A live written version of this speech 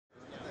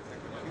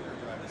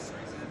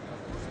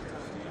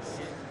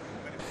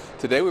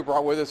Today we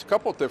brought with us a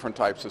couple of different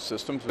types of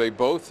systems. They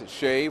both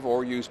shave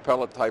or use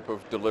pellet type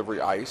of delivery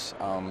ice,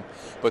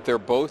 but they're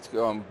both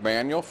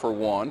manual for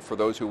one, for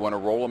those who want to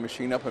roll a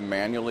machine up and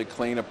manually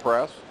clean a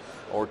press,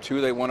 or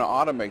two, they want to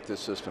automate this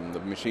system.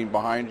 The machine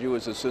behind you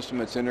is a system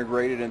that's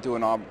integrated into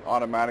an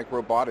automatic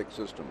robotic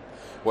system,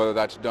 whether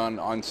that's done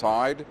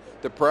inside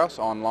the press,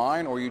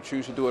 online, or you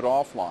choose to do it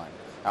offline,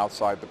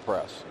 outside the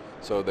press.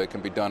 So they can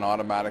be done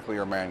automatically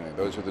or manually.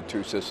 Those are the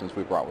two systems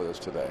we brought with us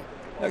today.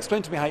 Now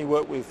explain to me how you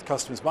work with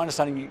customers. My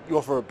understanding you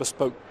offer a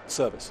bespoke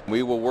service.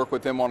 We will work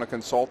with them on a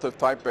consultative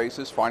type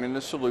basis, finding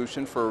a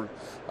solution for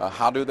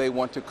how do they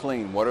want to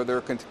clean, what are their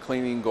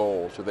cleaning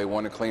goals. Do they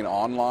want to clean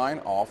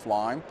online,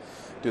 offline?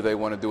 Do they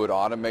want to do it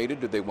automated?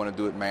 Do they want to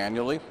do it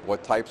manually?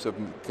 What types of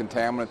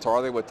contaminants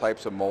are they? What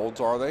types of molds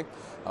are they?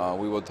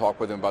 We will talk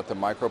with them about the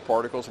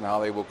microparticles and how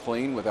they will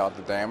clean without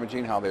the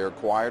damaging, how they are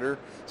quieter.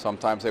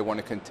 Sometimes they want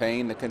to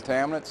contain the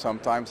contaminant.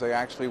 Sometimes they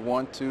actually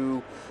want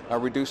to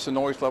reduce the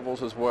noise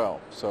levels as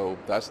well. So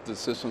that's the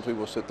systems we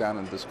will sit down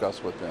and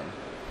discuss with them.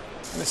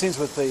 And it seems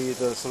with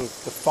the sort of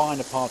the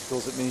finer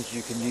particles, it means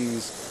you can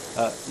use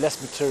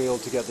less material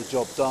to get the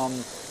job done.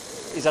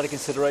 Is that a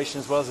consideration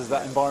as well? Is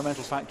that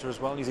environmental factor as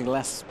well, using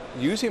less?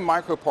 Using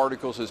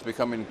microparticles is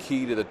becoming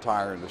key to the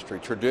tire industry.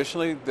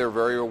 Traditionally, they're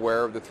very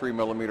aware of the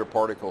 3mm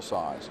particle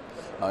size.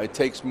 It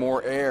takes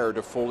more air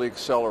to fully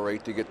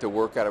accelerate to get the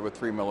work out of a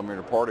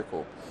 3mm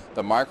particle.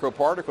 The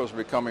microparticles are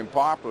becoming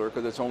popular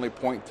because it's only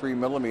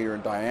 0.3mm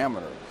in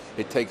diameter.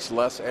 It takes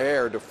less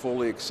air to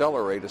fully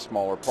accelerate a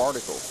smaller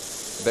particle.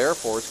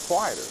 Therefore, it's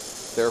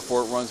quieter.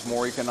 Therefore, it runs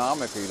more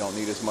economically. You don't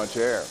need as much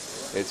air.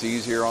 It's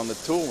easier on the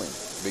tooling.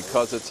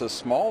 Because it's a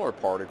smaller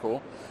particle,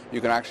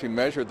 you can actually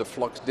measure the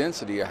flux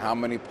density of how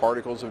many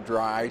particles of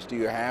dry ice do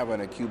you have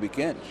in a cubic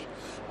inch.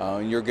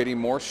 You're getting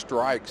more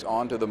strikes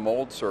onto the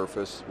mold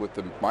surface with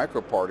the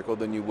microparticle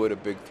than you would a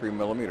big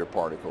 3mm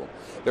particle.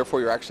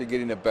 Therefore, you're actually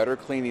getting a better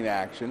cleaning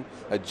action,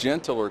 a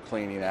gentler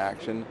cleaning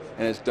action,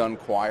 and it's done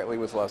quietly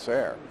with less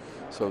air.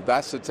 So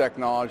that's the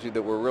technology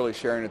that we're really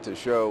sharing at the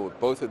show.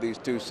 Both of these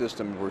two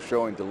systems we're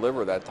showing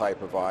deliver that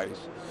type of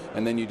ice,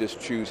 and then you just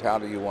choose how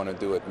do you want to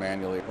do it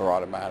manually or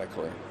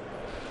automatically.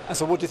 And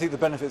so what do you think the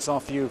benefits are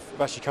for you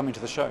of actually coming to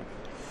the show?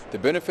 The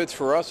benefits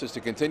for us is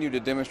to continue to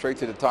demonstrate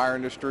to the tire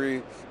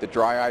industry that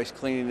dry ice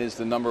cleaning is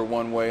the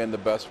 #1 way and the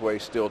best way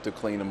still to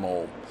clean a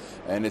mold.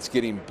 And it's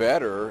getting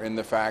better in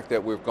the fact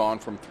that we've gone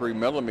from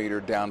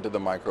 3mm down to the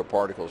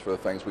microparticles for the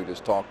things we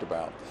just talked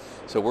about.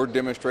 So we're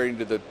demonstrating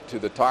to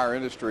the tire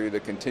industry the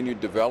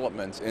continued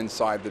developments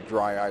inside the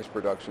dry ice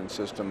production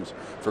systems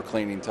for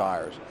cleaning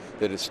tires.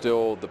 That it's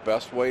still the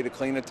best way to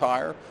clean a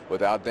tire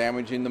without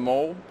damaging the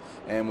mold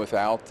and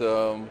without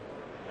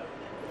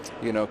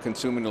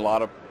consuming a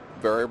lot of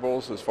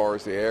variables as far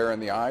as the air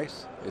and the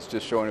ice. It's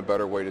just showing a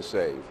better way to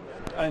save.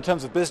 And in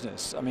terms of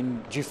business, I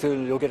mean, do you feel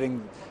you're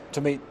getting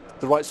to meet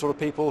the right sort of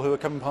people who are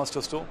coming past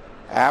your store?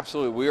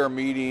 Absolutely. We are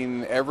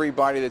meeting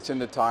everybody that's in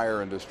the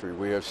tire industry.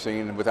 We have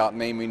seen, without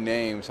naming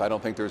names, I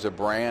don't think there's a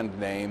brand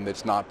name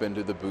that's not been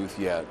to the booth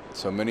yet.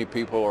 So many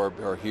people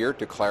are here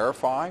to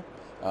clarify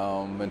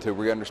and to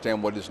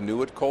re-understand what is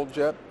new at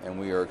ColdJet, and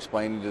we are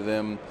explaining to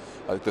them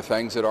the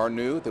things that are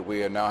new, that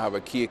we now have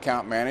a key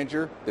account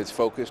manager that's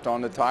focused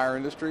on the tire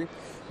industry,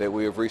 that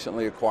we have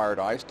recently acquired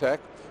IceTech,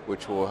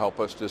 which will help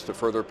us just to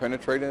further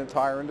penetrate in the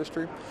tire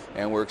industry,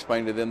 and we're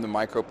explaining to them the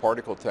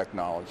microparticle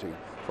technology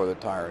for the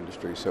tire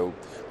industry. So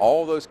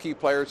all of those key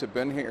players have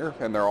been here,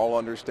 and they're all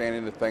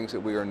understanding the things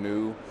that we are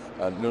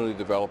newly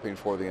developing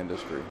for the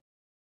industry.